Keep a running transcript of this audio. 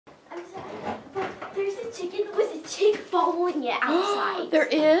a chicken with a chick following it outside. There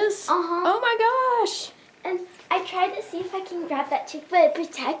is? Uh-huh. Oh my gosh. And I tried to see if I can grab that chick, but it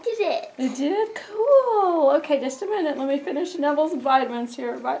protected it. It did? Cool. Okay, just a minute. Let me finish Neville's vitamins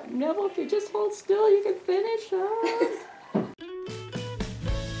here. Neville, if you just hold still, you can finish them.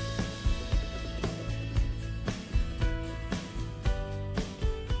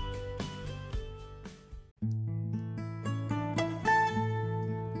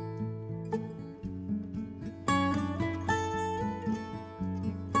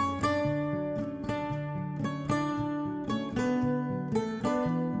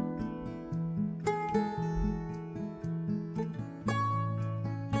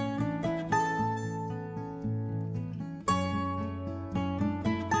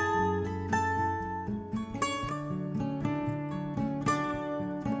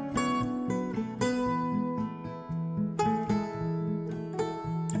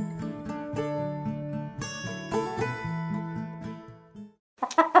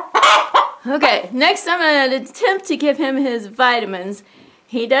 Okay, next I'm going to attempt to give him his vitamins.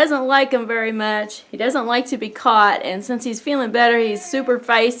 He doesn't like them very much. He doesn't like to be caught, and since he's feeling better, he's super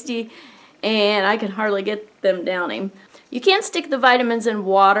feisty, and I can hardly get them down him. You can stick the vitamins in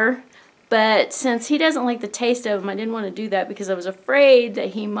water, but since he doesn't like the taste of them, I didn't want to do that because I was afraid that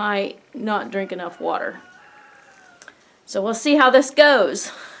he might not drink enough water. So we'll see how this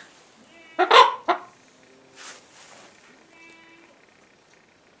goes.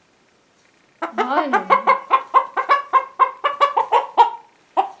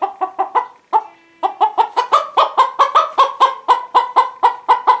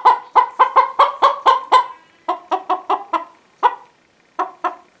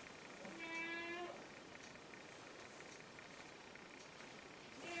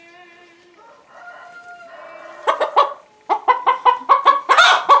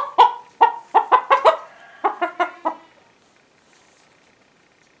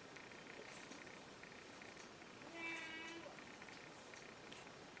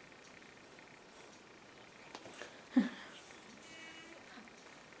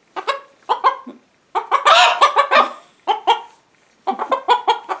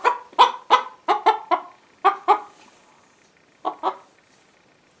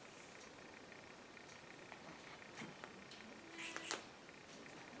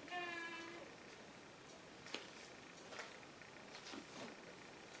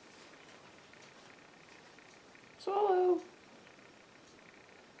 Swallow.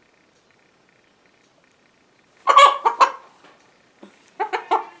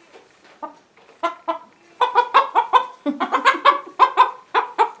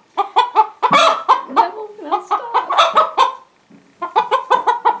 Neville, now stop.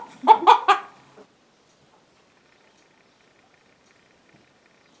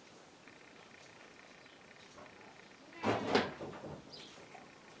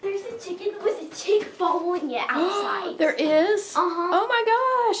 There's a chicken with a chick following it outside. There is? Uh-huh. Oh my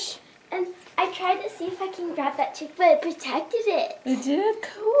gosh. And I tried to see if I can grab that chick, but it protected it. It did?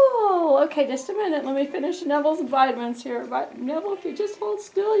 Cool. Okay, just a minute. Let me finish Neville's vitamins here. Neville, if you just hold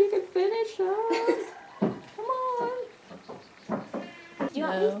still, you can finish them. Come on. Do you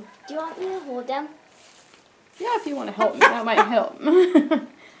want me to hold them? Yeah, if you want to help me, that might help.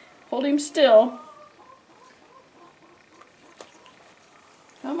 Hold him still.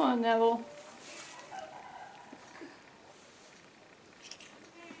 Come on, Neville.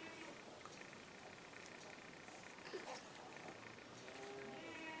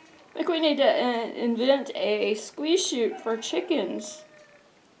 I think we need to invent a squeeze chute for chickens.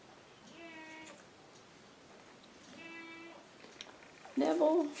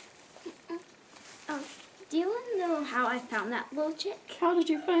 Neville. Do you want to know how I found that little chick? How did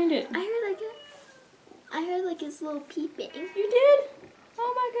you find it? I heard like his little peeping. You did?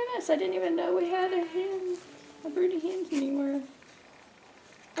 Oh my goodness, I didn't even know we had a brood of hens anymore.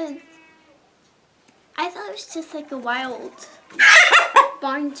 And I thought it was just like a wild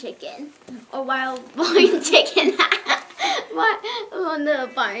barn chicken. Or wild barn chicken. One of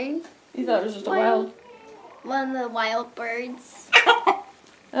the barn. You thought it was just a wild? One of the wild birds.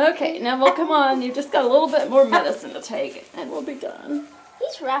 Okay, Neville, come on. You've just got a little bit more medicine to take, and we'll be done.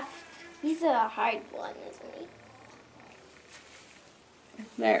 He's rough. He's a hard one, isn't he?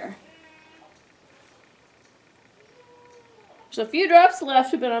 There. There's a few drops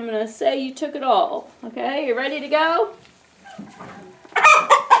left, but I'm going to say you took it all. Okay, you ready to go?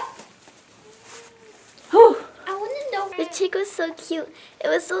 Whew. I want to know. The chick was so cute. It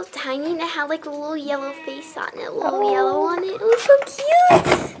was so tiny and it had like a little yellow face on it, a little yellow on it. It was so cute.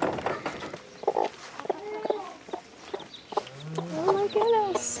 Oh my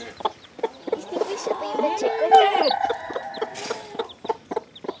goodness. You think we should leave the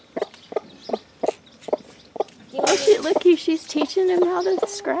she's teaching him how to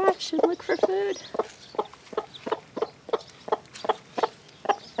scratch and look for food.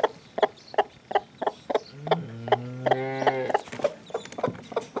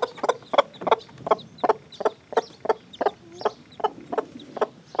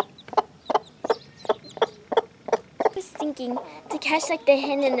 Thinking to catch like the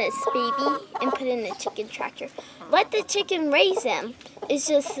hen and its baby and put it in the chicken tractor. Let the chicken raise them. It's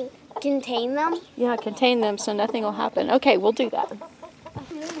just contain them. Yeah, contain them so nothing will happen. Okay, we'll do that.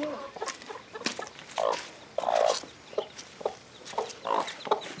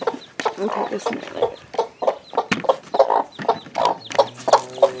 Okay, this is Miley.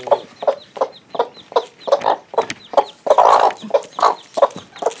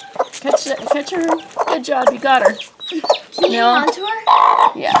 Catch her. Good job, you got her. Can you hang on to her?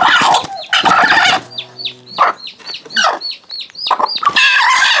 Yeah.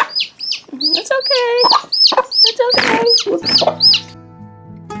 It's okay. It's okay. Whoops.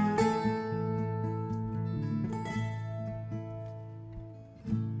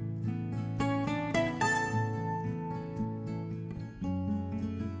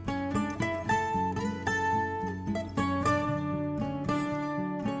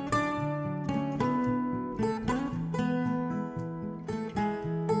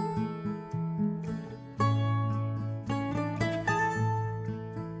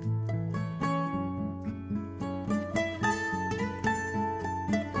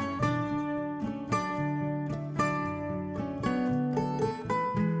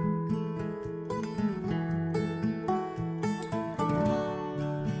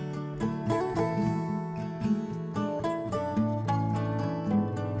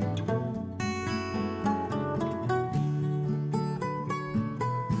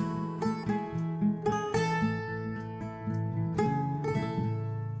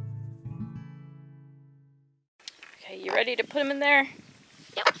 Okay, you ready to put him in there?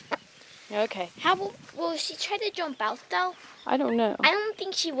 Yep. Okay. How will she try to jump out though? I don't know. I don't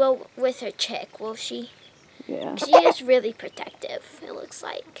think she will with her chick, will she? Yeah. She is really protective, it looks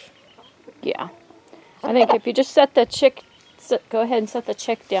like. Yeah. I think if you just set the chick, go ahead and set the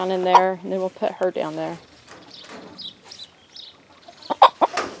chick down in there, and then we'll put her down there.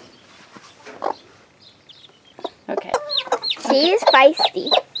 Okay. She is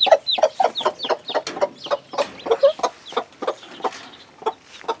feisty.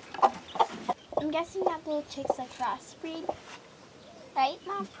 I'm guessing that little chick's a crossbreed, right,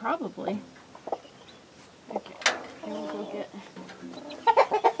 Mom? Probably. Okay. Here we'll go get.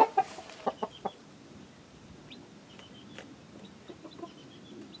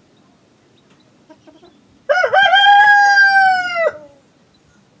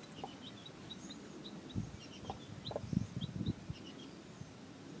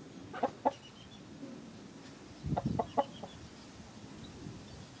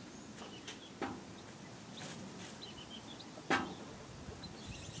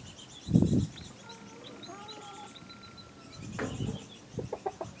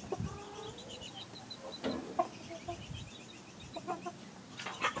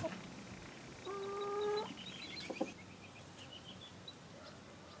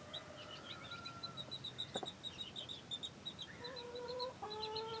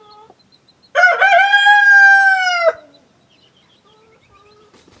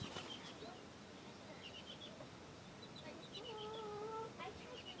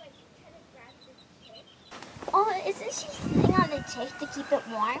 Oh, isn't she sitting on the chick to keep it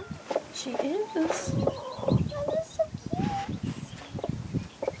warm? She is. Oh, that is so cute.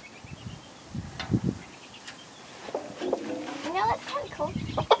 You know, that's kind of cool.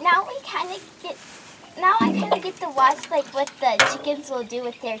 Now I kind of get to watch like what the chickens will do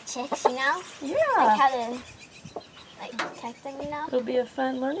with their chicks, you know? Yeah. Like how to like protect them, you know? It'll be a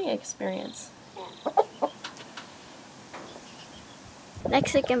fun learning experience. Yeah.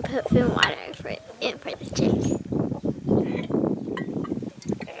 Next I can put food and water in for the chick.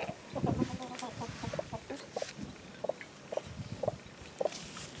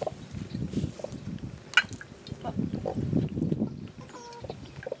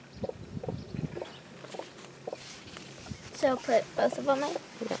 So put both of them in?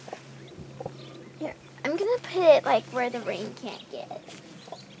 Yeah. Here, I'm gonna put it like where the rain can't get it.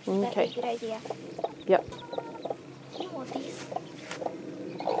 Would that be a Okay. good idea? Yep. Can you hold these?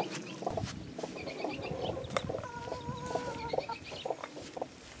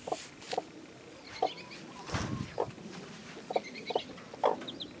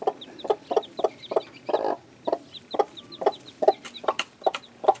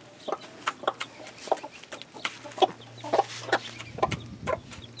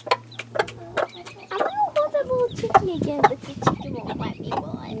 I want to hold the little chickie again, but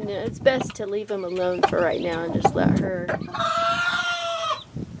best to leave him alone for right now and just let her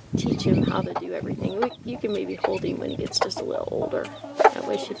teach him how to do everything. You can maybe hold him when he gets just a little older. That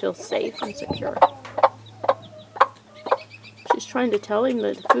way she feels safe and secure. She's trying to tell him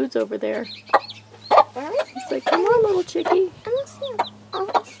that the food's over there. He's like, come on, little chickie.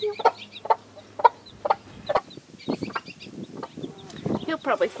 He'll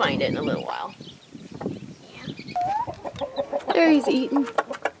probably find it in a little while. Yeah. There he's eating.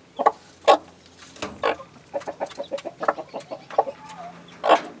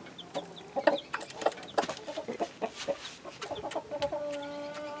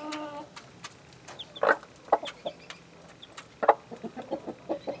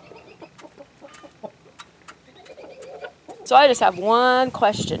 So I just have one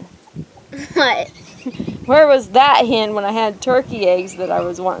question. What? Where was that hen when I had turkey eggs that I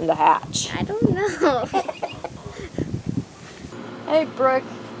was wanting to hatch? I don't know. Hey Brooke,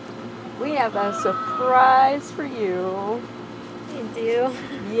 we have a surprise for you. You do?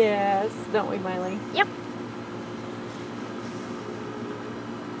 Yes, don't we, Miley? Yep.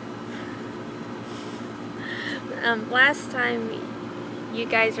 Last time you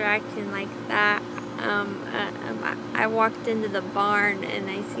guys were acting like that, I walked into the barn and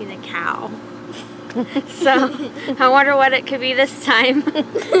I seen a cow. So I wonder what it could be this time.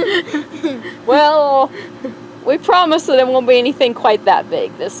 Well, we promise that it won't be anything quite that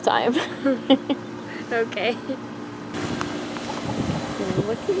big this time. Okay.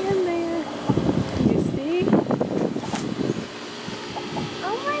 Looky in there. You see?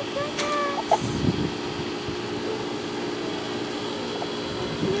 Oh my goodness.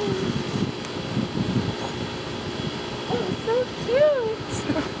 Oh, so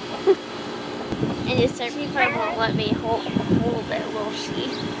cute. And your surfboard won't let me hold it, will she?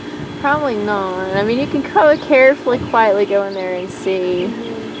 Probably not. I mean, you can carefully, quietly go in there and see.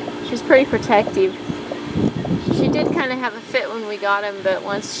 She's pretty protective. She did kind of have a fit when we got him, but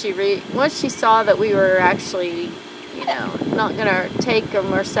once she saw that we were actually, you know, not gonna take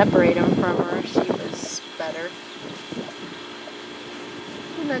him or separate him from her, she was better.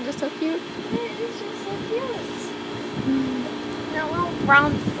 Isn't that just so cute? It's just so cute. And a little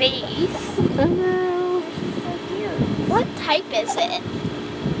brown face. I know. It's so cute. What type is it?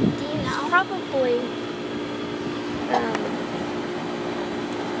 Do you know? Probably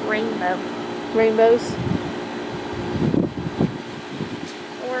rainbow. Rainbows.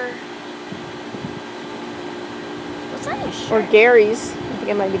 Or What's on your Or shirt? Gary's. I think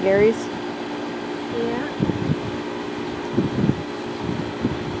it might be Gary's. yeah.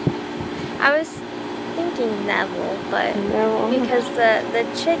 I was thinking Neville, but No. because the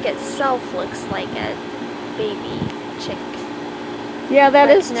chick itself looks like a baby chick. Yeah, that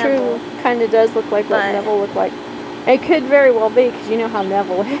like is Neville. true. Kind of does look like what But- Neville looked like. It could very well be, because you know how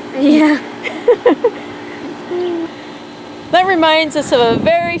Neville is. Yeah. That reminds us of a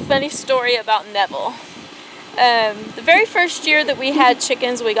very funny story about Neville. The very first year that we had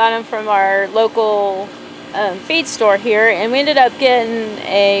chickens, we got them from our local feed store here, and we ended up getting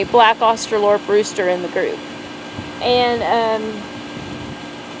a black Australorp rooster in the group. And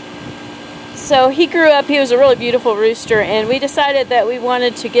so he grew up, he was a really beautiful rooster, and we decided that we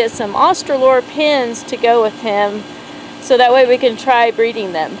wanted to get some Australorp hens to go with him, so that way we can try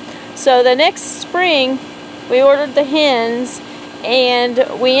breeding them. So the next spring, we ordered the hens, and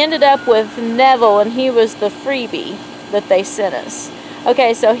we ended up with Neville, and he was the freebie that they sent us.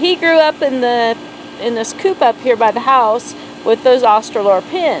 Okay, so he grew up in this coop up here by the house with those Australorp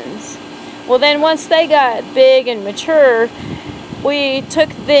hens. Well, then once they got big and mature, we took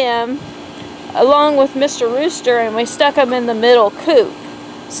them along with Mr. Rooster, and we stuck them in the middle coop,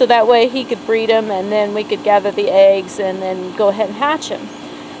 so that way he could breed them, and then we could gather the eggs and then go ahead and hatch them.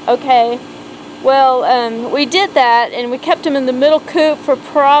 Okay, well, we did that, and we kept them in the middle coop for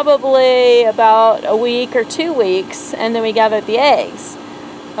probably about a week or 2 weeks, and then we gathered the eggs.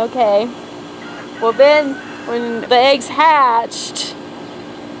 Okay, well then, when the eggs hatched,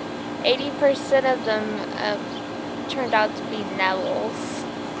 80% of them turned out to be Neville's.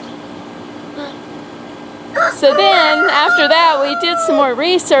 so then after that we did some more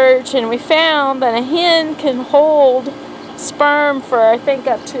research, and we found that a hen can hold sperm for I think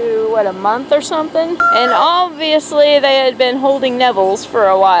up to what, a month or something, and obviously they had been holding Neville's for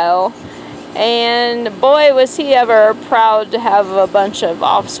a while, and boy was he ever proud to have a bunch of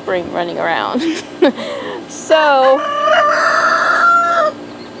offspring running around. So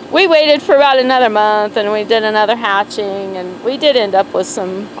we waited for about another month, and we did another hatching, and we did end up with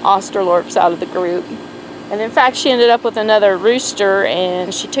some Australorps out of the group. And in fact, she ended up with another rooster,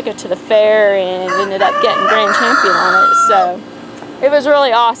 and she took it to the fair and ended up getting grand champion on it. So it was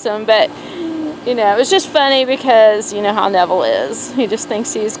really awesome, but you know, it was just funny because you know how Neville is. He just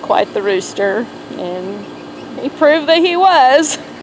thinks he's quite the rooster, and he proved that he was.